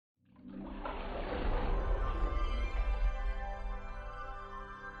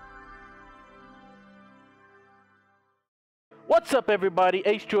What's up, everybody?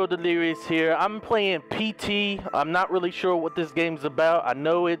 Delirious here. I'm playing PT. I'm not really sure what this game's about. I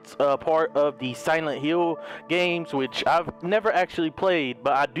know it's a part of the Silent Hill games, which I've never actually played,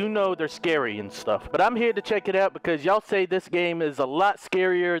 but I do know they're scary and stuff. But I'm here to check it out because y'all say this game is a lot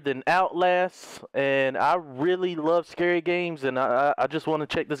scarier than Outlast, and I really love scary games, and I just want to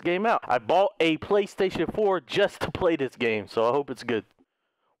check this game out. I bought a PlayStation 4 just to play this game, so I hope it's good.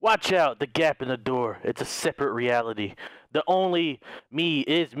 Watch out, the gap in the door. It's a separate reality. The only me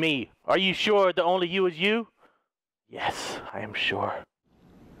is me. Are you sure the only you is you? Yes, I am sure.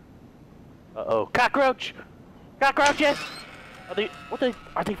 Uh-oh. Cockroach! Cockroaches! Are they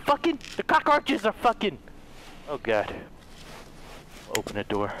fucking? The cockroaches are fucking! Oh god. Open the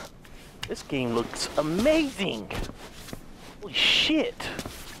door. This game looks amazing! Holy shit!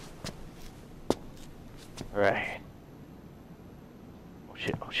 Alright. Oh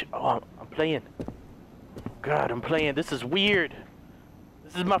shit, oh, I'm playing. God, I'm playing. This is weird.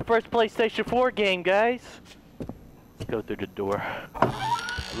 This is my first PlayStation 4 game, guys. Let's go through the door.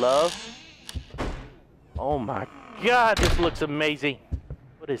 Hello? Oh my god, this looks amazing.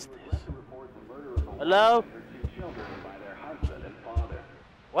 What is this? Hello?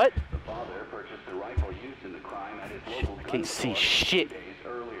 What? I can't see shit.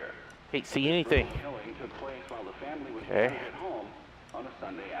 Can't see anything. Okay.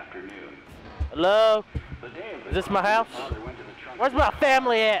 Hello? Is this my house? Where's my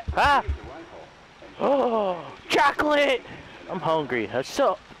family at? Huh? Oh, chocolate! I'm hungry.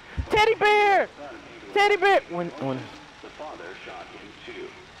 So, teddy bear! Teddy bear! When? The father shot him too.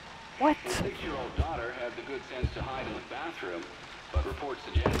 What? His 6-year-old daughter had the good sense to hide in the bathroom, but reports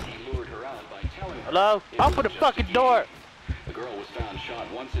suggest he lured her out by telling her. Hello? Open the fucking door! The girl was found shot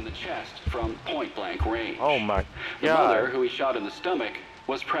once in the chest from point-blank range. Oh my god. The mother, who he shot in the stomach,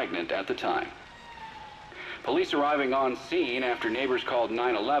 was pregnant at the time. Police arriving on scene after neighbors called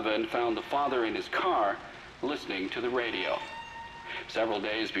 911 found the father in his car listening to the radio. Several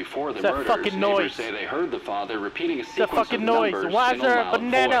days before the murders, neighbors say they heard the father repeating a sequence of numbers. Why is there a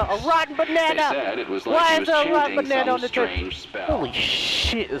banana? A rotten banana! They said it was like he was chanting some strange spell. Holy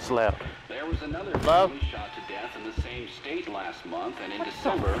shit, is loud. There was another family shot to death in the same state last month, and in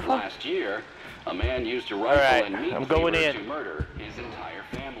December of last year, a man used a rifle and meat cleaver to murder his entire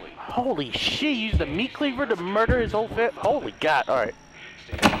family. Holy shit, he used a meat cleaver to murder his whole family? Holy god, alright.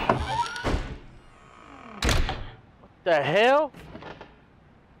 What the hell?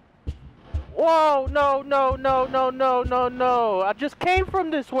 Whoa, no. I just came from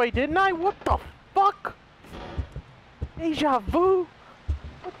this way, didn't I? What the fuck? Deja vu?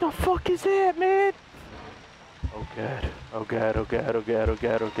 What the fuck is that, man? Oh god. Oh god.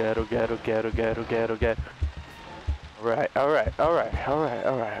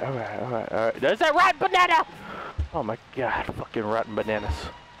 Alright. There's that rotten banana! Oh my god, fucking rotten bananas.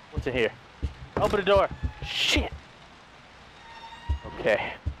 What's in here? Open the door. Shit.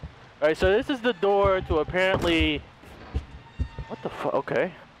 Okay. Alright, so this is the door to apparently... What the fuck?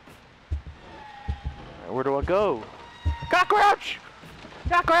 Okay. Right, where do I go? Cockroach!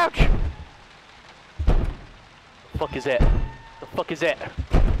 Cockroach! The fuck is that? The fuck is that?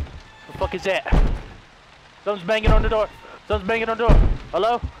 The fuck is that? Someone's banging on the door. Someone's banging on the door.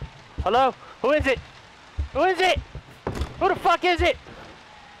 Hello? Hello? Who is it? Who is it? Who the fuck is it?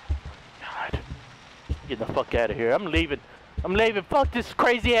 God. Get the fuck out of here. I'm leaving. I'm leaving. Fuck this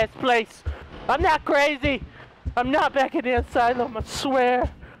crazy ass place. I'm not crazy. I'm not back in the asylum. I swear.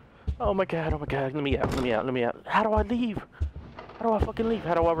 Oh my god. Let me out. How do I leave? How do I fucking leave?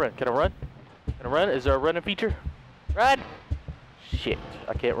 How do I run? Can I run? Can I run? Is there a running feature? Run! Shit.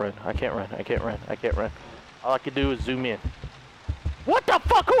 I can't run. All I can do is zoom in. What the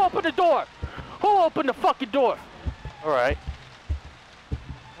fuck? Who opened the door? Who opened the fucking door? Alright.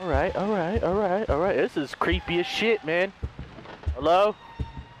 This is creepy as shit, man. Hello?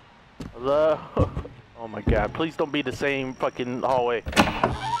 Hello? Oh my god. Please don't be the same fucking hallway.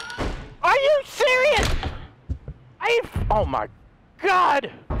 Are you serious? Oh my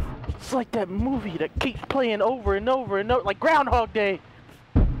god. It's like that movie that keeps playing over and over, like Groundhog Day.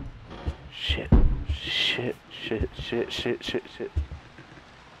 Shit.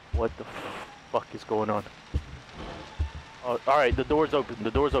 What the fuck is going on? Oh, alright, the door's open.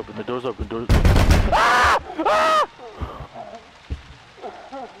 Ah! Ah!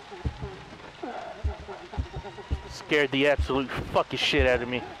 Scared the absolute fucking shit out of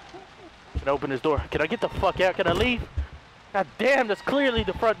me. Can I open this door? Can I get the fuck out? Can I leave? God damn, that's clearly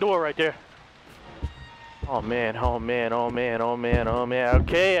the front door right there. Oh man. Okay,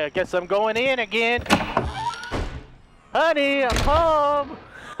 I guess I'm going in again. Honey, I'm home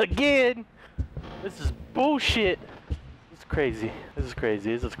again. This is bullshit. It's crazy. This is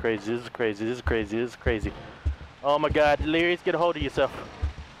crazy. This is crazy. This is crazy. This is crazy. This is crazy. Oh my God, Delirious, get a hold of yourself.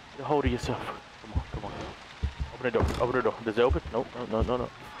 Get a hold of yourself. Come on, come on. Open the door. Open the door. Does it open? Nope. No, no, no, no.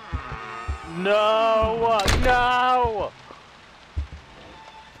 No! No!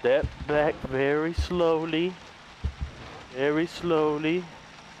 Step back very slowly. Very slowly.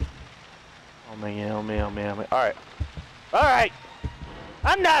 Oh man, oh man, oh man, oh man. Alright. Alright!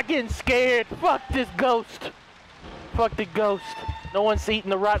 I'm not getting scared. Fuck this ghost. Fuck the ghost. No one's eaten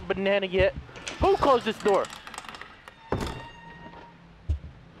the rotten banana yet. Who closed this door?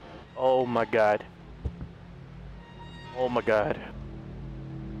 Oh my God. Oh my God.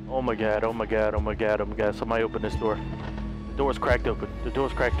 Oh my God, oh my God, oh my God, oh my God. Somebody open this door. The door's cracked open. The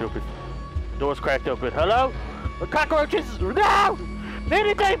door's cracked open. The door's cracked open. Hello? The cockroaches! No!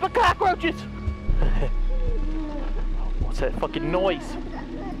 Anything but cockroaches! What's that fucking noise?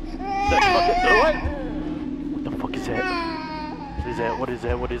 That fucking... What the fuck is that? What is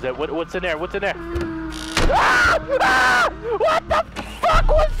that? What is that? What is that? What's in there? What's in there? Ah! Ah! What the fuck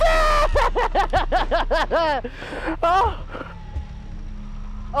was that? Oh!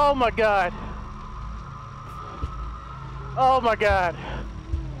 Oh my God. Oh my God.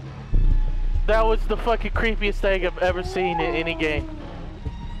 That was the fucking creepiest thing I've ever seen in any game.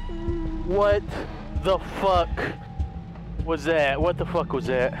 What the fuck was that? What the fuck was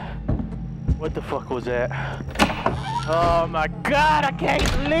that? What the fuck was that? Oh my God, I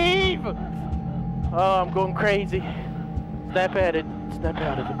can't leave! Oh, I'm going crazy. Snap at it. Snap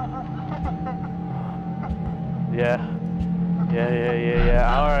out of it. Yeah.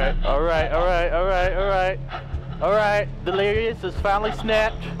 Yeah. Alright. Alright. Delirious is finally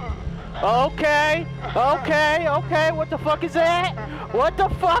snapped. Okay. What the fuck is that? What the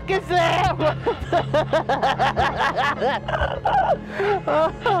fuck is that?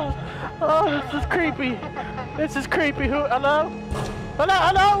 Oh, this is creepy. This is creepy. Who? Hello?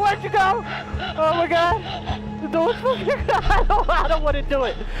 Hello? Where'd you go? Oh my God. The door's fucking... I don't want to do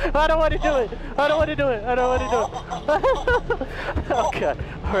it. I don't want to do it. Oh God.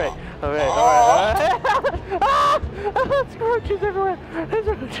 Alright. Ah! There's roaches everywhere.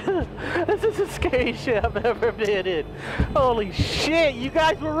 This is the scariest shit I've ever been in. Holy shit, you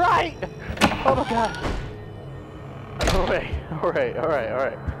guys were right. Oh my God.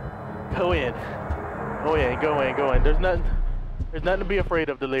 Alright. Go in. There's nothing to be afraid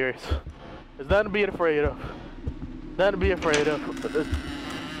of, Delirious. There's nothing to be afraid of.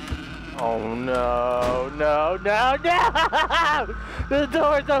 Oh no. The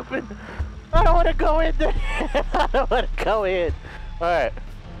door's open. I don't want to go in there.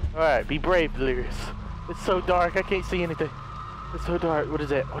 Alright, be brave, Delirious. It's so dark, I can't see anything. It's so dark. What is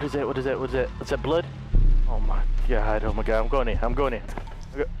that? What's that, blood? Oh my God, I'm going in.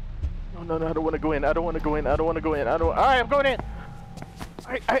 No, I don't want to go in. Alright, I'm going in.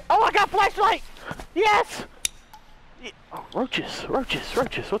 Alright. Oh, I got flashlight! Yes! Oh, roaches.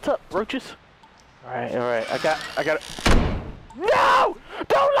 What's up, roaches? Alright. I got it. No!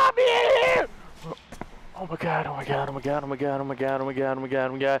 Don't let me in here! Oh my God.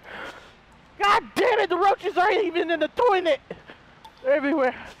 God damn it, the roaches aren't even in the toilet! They're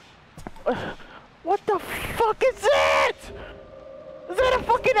everywhere. What the fuck is that? Is that a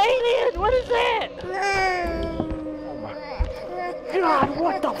fucking alien? What is that? Oh my God,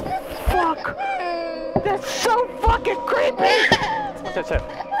 what the fuck? That's so fucking creepy! What's that sound?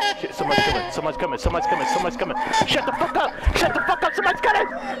 Shit, someone's coming. Shut the fuck up!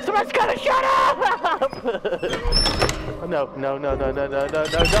 Someone's coming! Shut up! No, open the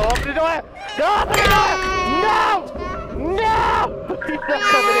door! No!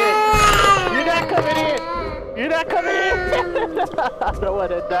 You're not coming in! I don't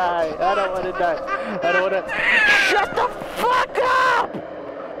want to die. Shut the fuck up!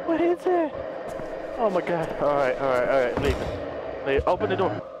 What is it? Oh my God. Alright, leave it. Open the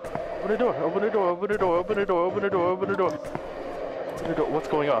door.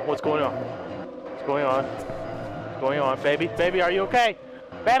 What's going on? Baby, are you okay?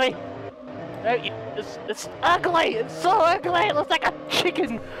 Baby! It's ugly! It's so ugly! It looks like a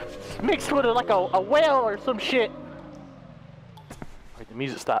chicken mixed with like a whale or some shit. Alright, the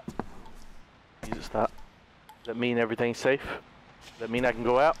music stopped. Does that mean everything's safe? Does that mean I can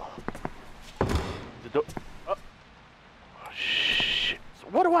go out? The door... Oh shit. So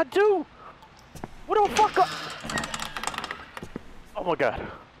what do I do? What do I fuck up? Oh my God.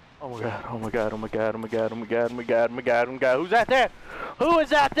 Who's out there? Who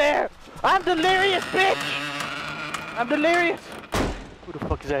is out there? I'm Delirious, bitch! I'm Delirious! Who the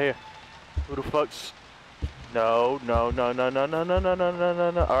fuck is out here? Who the fuck's... No.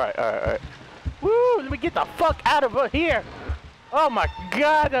 Alright. Woo! Let me get the fuck out of here! Oh my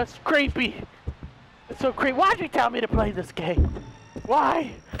God, that's creepy. That's so creepy. Why'd you tell me to play this game?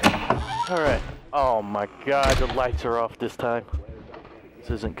 Why? Alright. Oh my God, the lights are off this time. This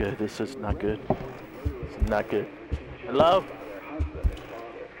isn't good. This is not good. This is not good. Hello?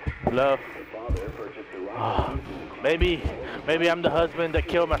 Hello? Oh, maybe I'm the husband that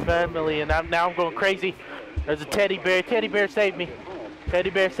killed my family and now I'm going crazy. There's a teddy bear. Teddy bear saved me. Teddy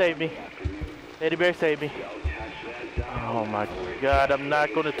bear saved me. Teddy bear saved me. Oh my God, I'm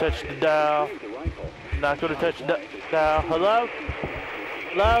not going to touch the dial. I'm not going to touch the dial. Hello?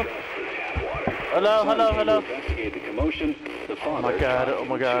 Hello? Hello, hello, hello. Oh my God, oh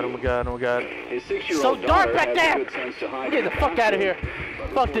my God, oh my God, oh my God. It's so dark back there! I'm getting the fuck out of here.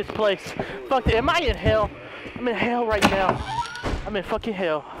 Fuck this place. Fuck it. Am I in hell? I'm in hell right now. I'm in fucking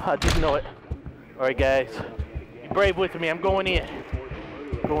hell. I just know it. Alright guys. Be brave with me. I'm going in.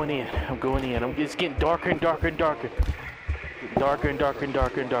 I'm going in. I'm going in. It's getting darker and darker and darker. Darker and darker and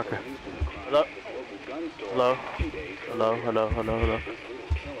darker and darker. Hello? Hello? Hello? Hello? Hello? Hello?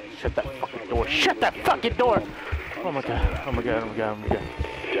 Shut that fucking door. Shut that fucking door! Oh my God. Oh my God. Oh my God. Oh my God.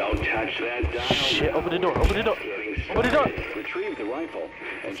 Don't touch that dial. Shit. Open the door. Open the door. Open the door. Retrieve the rifle.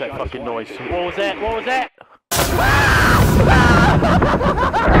 What's that fucking noise? What was that? What was that?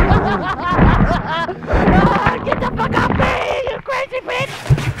 Get the fuck off me, you crazy bitch!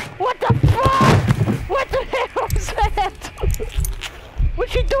 What the fuck? What the hell was that?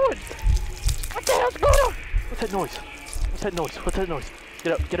 What's she doing? What the hell's going on? What's that noise? What's that noise? What's that noise?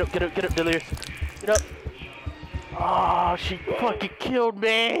 Get up, get up, get up, get up, Delirious. Get up. Oh, she fucking killed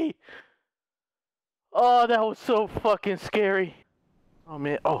me. Oh, that was so fucking scary. Oh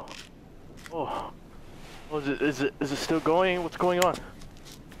man, oh. Oh. Is it still going? What's going on?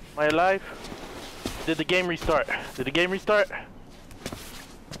 Am I alive? Did the game restart? Did the game restart?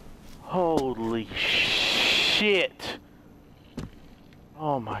 Holy shit.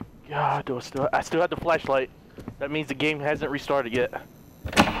 Oh my God, I still have the flashlight. That means the game hasn't restarted yet.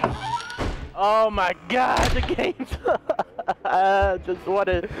 Oh my God, the game's... I just want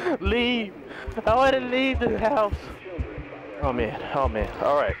to leave. I want to leave the house. Oh man,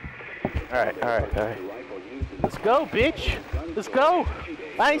 alright. Alright, alright, alright. Let's go, bitch. Let's go.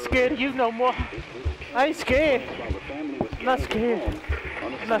 I ain't scared of you no more. I ain't scared. I'm not scared.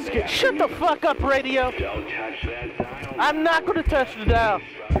 I'm not scared. Shut the fuck up, radio. I'm not gonna touch the dial.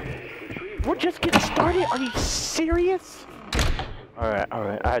 We're just getting started. Are you serious? Alright,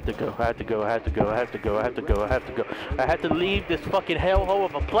 alright. I had to go. I had to go. I had to go. I had to go. I had to go. I had to go. I had to leave this fucking hellhole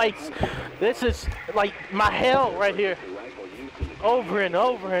of a place. This is like my hell right here. Over and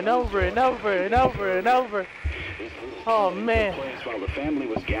over and over and over and over and over. Oh man.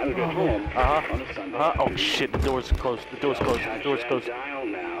 Oh shit, the door's closed. The door's closed. The door's closed.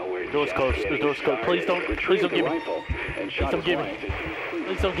 The door's closed. The door's closed. Please don't get me. Please don't get me.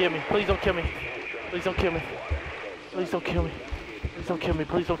 Please don't get me. Please don't kill me. Please don't kill me. Please don't kill me. Please don't kill me.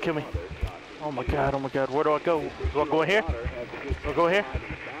 Please don't kill me. Oh my God, oh my God. Where do I go? Do I go in here? Do I go in here?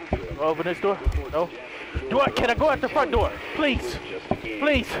 Do I open this door? No. Can I go out the front door? Please.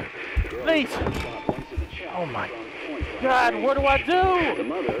 Please. Please. Oh my God, what do I do? The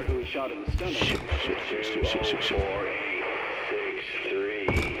mother who was shot in the stomach. Shit.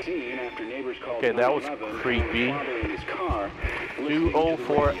 Okay, that was creepy.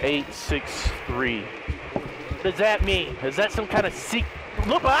 204863. What does that mean? Is that some kind of secret?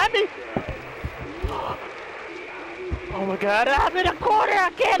 Look behind me! Oh my God, I'm in a corner! I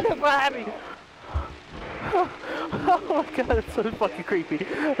can't look behind me! Oh my God, that's so fucking creepy.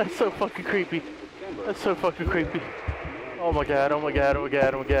 That's so fucking creepy. That's so fucking creepy. Oh my God, oh my God, oh my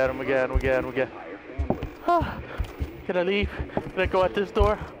God, oh my God, oh my God, oh my God, oh my God. Can I leave? Can I go out this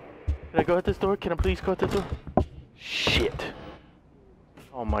door? Can I go out this door? Can I please go out this door? Shit.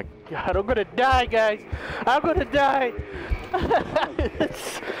 Oh my God, I'm gonna die, guys. I'm gonna die.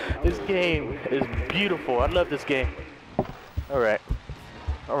 This game is beautiful. I love this game. Alright.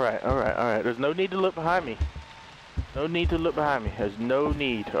 Alright, alright, alright. There's no need to look behind me. No need to look behind me. There's no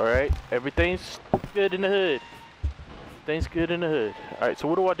need, alright? Everything's good in the hood. Everything's good in the hood. Alright, so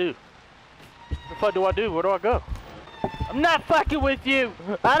what do I do? What the fuck do I do? Where do I go? I'm not fucking with you!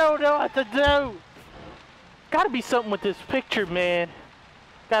 I don't know what to do! Gotta be something with this picture, man.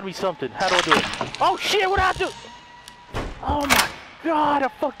 Gotta be something. How do I do it? Oh shit, what do I do? Oh my God, I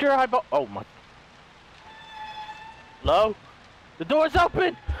fucked her eyeball. Oh my. Hello? The door's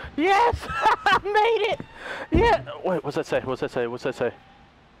open! Yes! I made it! Yeah! Wait, what's that say? What's that say? What's that say?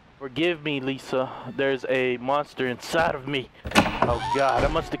 Forgive me, Lisa. There's a monster inside of me. Oh God, I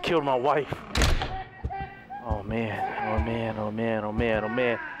must have killed my wife. Oh man, oh man, oh man, oh man, oh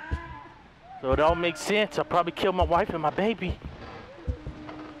man. So it all makes sense. I probably killed my wife and my baby.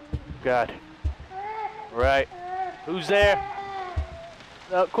 God. Alright. Who's there?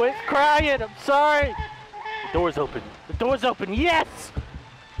 No, quit crying. I'm sorry. The door's open. The door's open. Yes!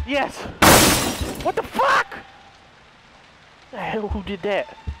 Yes! What the fuck? The hell, who did that?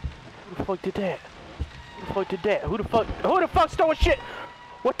 Who the fuck did that? Who the fuck did that? Who the fuck stole shit?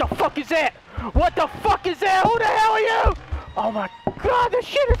 What the fuck is that? What the fuck is that? Who the hell are you? Oh my god, this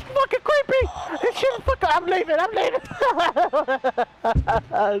shit is fucking creepy! This shit is fucking, I'm leaving.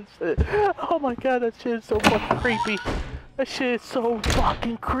 Oh my god, that shit is so fucking creepy. That shit is so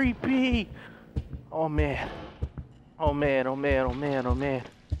fucking creepy. Oh man. Oh man, oh man, oh man, oh man.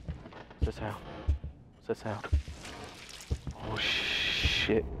 What's that sound? What's that sound? Oh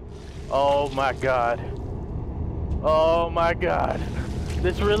shit. Oh my god. Oh my god.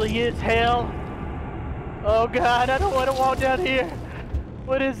 This really is hell. Oh god, I don't want to walk down here.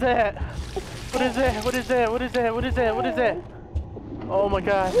 What is that? What is that? What is that? What is that? What is that? What is that? Oh my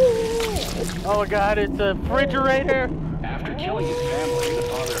god. Oh my god, it's a refrigerator. After killing his family, the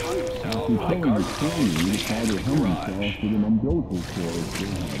father hung himself in the garden garage.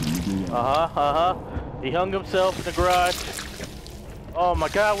 He hung himself in the garage. Oh my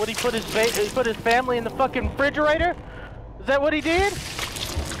god, what he put his family in the fucking refrigerator? Is that what he did?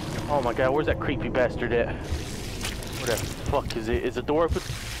 Oh my god, where's that creepy bastard at? Where the fuck is it? Is the door open?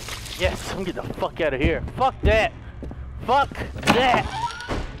 Yes, I'm getting the fuck out of here. Fuck that. Fuck that.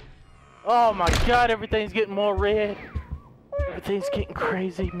 Oh my god, everything's getting more red. Everything's getting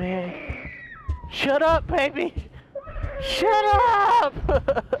crazy, man. Shut up, baby. Shut up.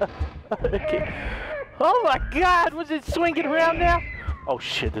 Oh my god, was it swinging around now? Oh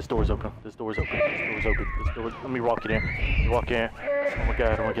shit, this door's open. This door's open. This door's open. This door. Let me walk it in. Walk in. Oh my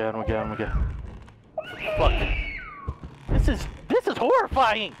god, oh my god, oh my god, oh my god. Fuck. This is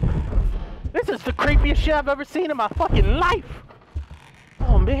horrifying. This is the creepiest shit I've ever seen in my fucking life.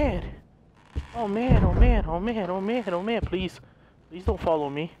 Oh man. Oh man, oh man, oh man, oh man, oh man, please. Please don't follow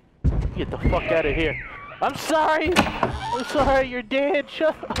me. Get the fuck out of here. I'm sorry. I'm sorry, you're dead.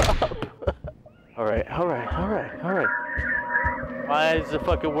 Shut up. Alright, alright, alright, alright. Why is the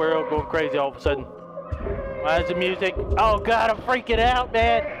fucking world going crazy all of a sudden? Why is the music? Oh god, I'm freaking out,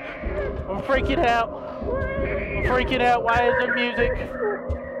 man. I'm freaking out. I'm freaking out. Why is there music?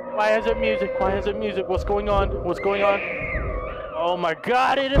 Why is it music? Why is it music? What's going on? What's going on? Oh my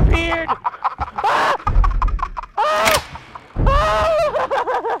god, it appeared! Ah! Ah! Ah!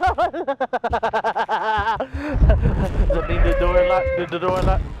 Does that mean the door locked? Did the door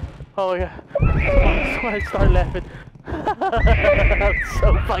lock? Oh yeah. That's why I started laughing. I'm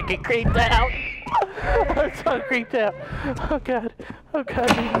so fucking creeped out. I'm so creeped out. Oh god. Oh god,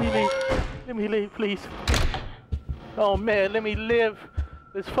 let me leave. Let me leave, please. Oh man, let me live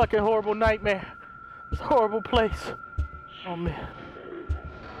this fucking horrible nightmare. This horrible place. Oh man.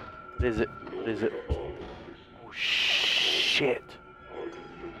 What is it? What is it? Oh shit.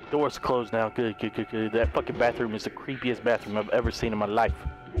 Door's closed now. Good, good, good, good. That fucking bathroom is the creepiest bathroom I've ever seen in my life.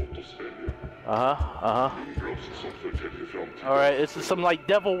 Alright, this is some like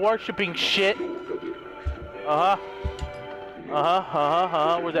devil worshipping shit. Where's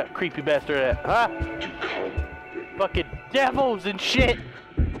that creepy bastard at? Huh? Fucking devils and shit.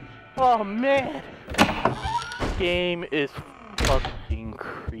 Oh man. This game is fucking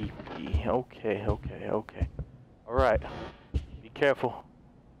creepy. Okay, okay, okay. Alright. Be careful.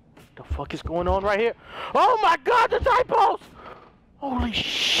 What the fuck is going on right here? Oh my god, there's eyeballs! Holy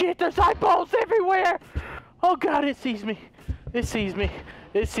shit, there's eyeballs everywhere! Oh god, it sees me. It sees me.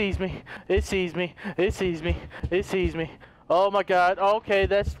 It sees me. It sees me. It sees me. It sees me. Oh my god. Okay,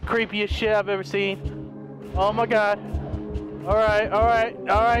 that's the creepiest shit I've ever seen. Oh my god. Alright, alright,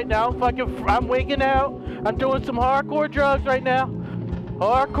 alright. Now I'm wigging out. I'm doing some hardcore drugs right now.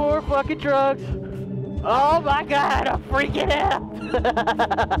 Hardcore fucking drugs. Oh my god, I'm freaking out.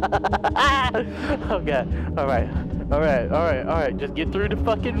 Oh god. Alright. Alright, alright, alright. Just get through the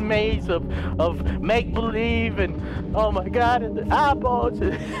fucking maze of make-believe and oh my god, and the eyeballs.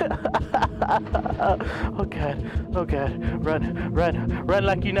 Oh god, oh god. Run, run, run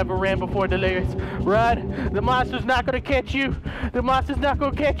like you never ran before, Delirious. Run. The monster's not gonna catch you. The monster's not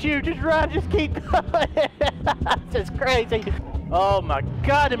gonna catch you. Just run, just keep going. This is crazy. Oh my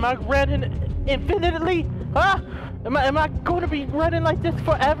god, am I running infinitely? Huh? Am I going to be running like this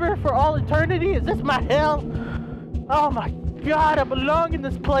forever, for all eternity? Is this my hell? Oh my god, I belong in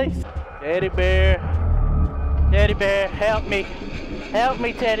this place. Teddy bear. Teddy bear, help me. Help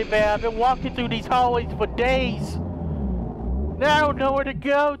me, teddy bear. I've been walking through these hallways for days. Now I don't know where to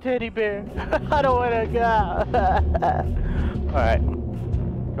go, teddy bear. I don't want to go. Alright.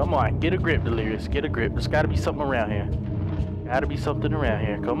 Come on, get a grip, Delirious. Get a grip. There's got to be something around here. Gotta be something around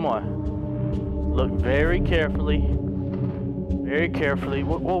here. Come on. Look very carefully. Very carefully.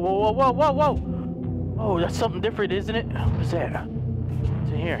 Whoa, whoa, whoa, whoa, whoa, whoa! Oh, that's something different, isn't it? What is that?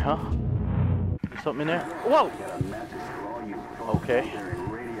 What's in here, huh? There's something in there? Whoa! Okay.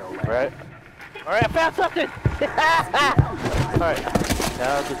 Alright. Alright, I found something! Alright.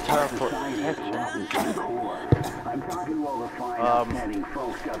 Now's the time for action. I'm talking to all the fine outstanding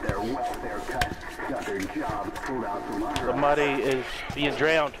folks got their welfare cut, got their jobs pulled out from under. Somebody is being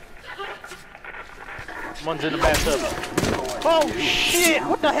drowned. Someone's in the bathtub. Oh shit!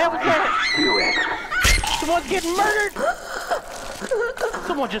 What the hell was that? Someone's getting murdered!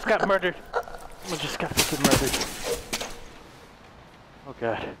 Someone just got murdered. Someone just got fucking murdered. Oh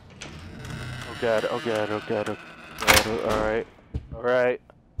god. Oh god, oh god, oh god, oh god. Alright. Alright.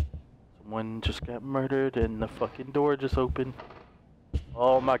 Someone just got murdered and the fucking door just opened.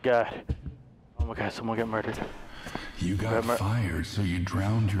 Oh my god. Oh my god, someone got murdered. You got fired, so you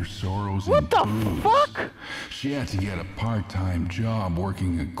drowned your sorrows in What the booze. fuck? She had to get a part-time job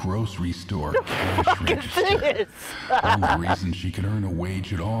working a grocery store What cash the fuck register. is this? Only reason she could earn a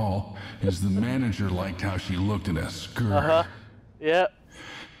wage at all is the manager liked how she looked in a skirt. Yep.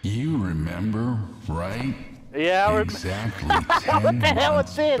 You remember, right? Yeah, I remember. Exactly 10 What the hell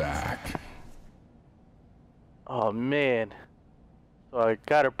months is this? back. Oh man. So I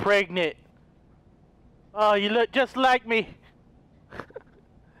got her pregnant. Oh, you look just like me.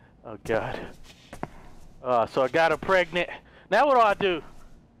 Oh god. So I got her pregnant. Now what do I do?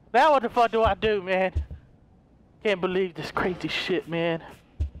 Now what the fuck do I do, man? Can't believe this crazy shit, man.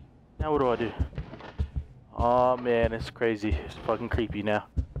 Now what do I do? Oh man, it's crazy. It's fucking creepy now.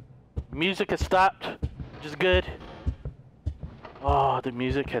 Music has stopped, which is good. Oh, the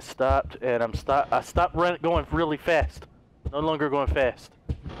music has stopped, and I stopped going really fast. No longer going fast.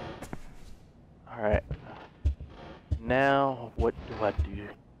 Alright. Now, what do I do?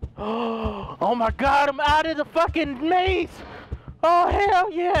 Oh my god, I'm out of the fucking maze! Oh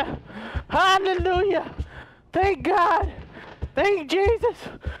hell yeah! Hallelujah! Thank God! Thank Jesus!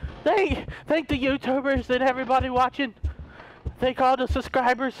 Thank the YouTubers and everybody watching. Thank all the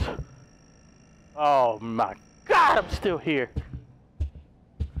subscribers. Oh my god, I'm still here.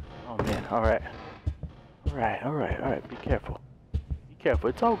 Oh man, alright. Alright, be careful. Be careful,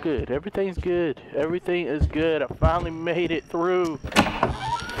 it's all good. Everything's good. Everything is good. I finally made it through.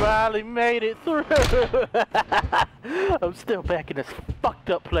 Finally made it through. I'm still back in this fucked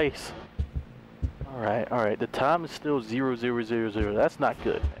up place. Alright, the time is still 0000. That's not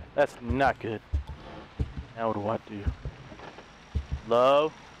good, man. That's not good. Now what do I do?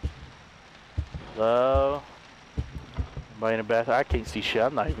 Low. Anybody in the bathroom? I can't see shit.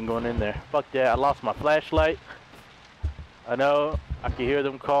 I'm not even going in there. Fuck that. I lost my flashlight. I know. I can hear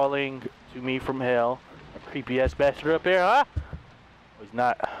them calling to me from hell. A creepy ass bastard up here, huh? Oh, he's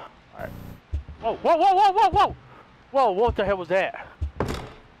not. Alright. Whoa! Whoa, what the hell was that?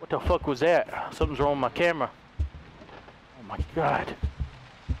 What the fuck was that? Something's wrong with my camera. Oh my god.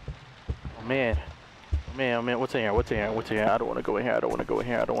 Oh man. What's in here? I don't want to go in here.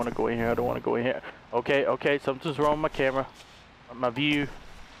 Okay, something's wrong with my camera. My view.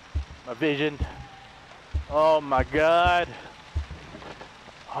 My vision. Oh my god.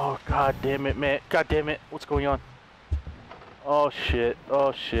 Oh god damn it, man. God damn it. What's going on? Oh shit.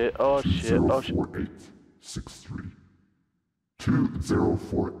 204863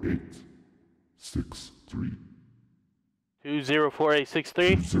 204863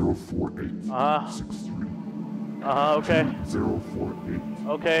 204863 204863 okay. 2048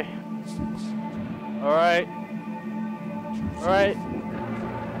 Okay. Alright,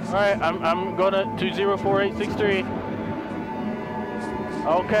 I'm gonna 204863.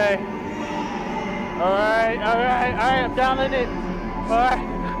 Okay. Alright, I'm down in it.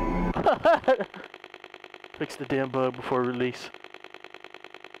 Alright. Fix the damn bug before release.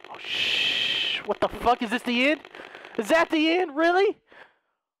 Oh shh. What the fuck? Is this the end? Is that the end? Really?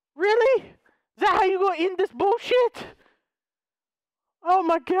 Really? Is that how you gonna end this bullshit? Oh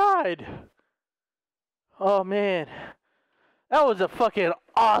my god. Oh man. That was a fucking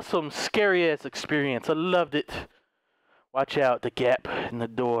awesome, scary ass experience. I loved it. Watch out, the gap in the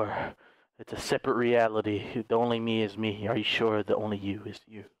door. It's a separate reality. The only me is me. Are you sure the only you is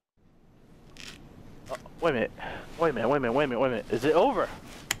you? Oh, wait a minute. Is it over?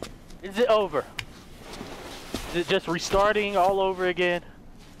 Is it over? Is it just restarting all over again?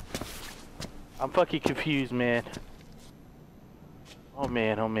 I'm fucking confused, man. Oh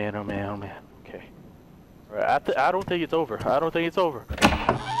man. Okay. Alright, I don't think it's over.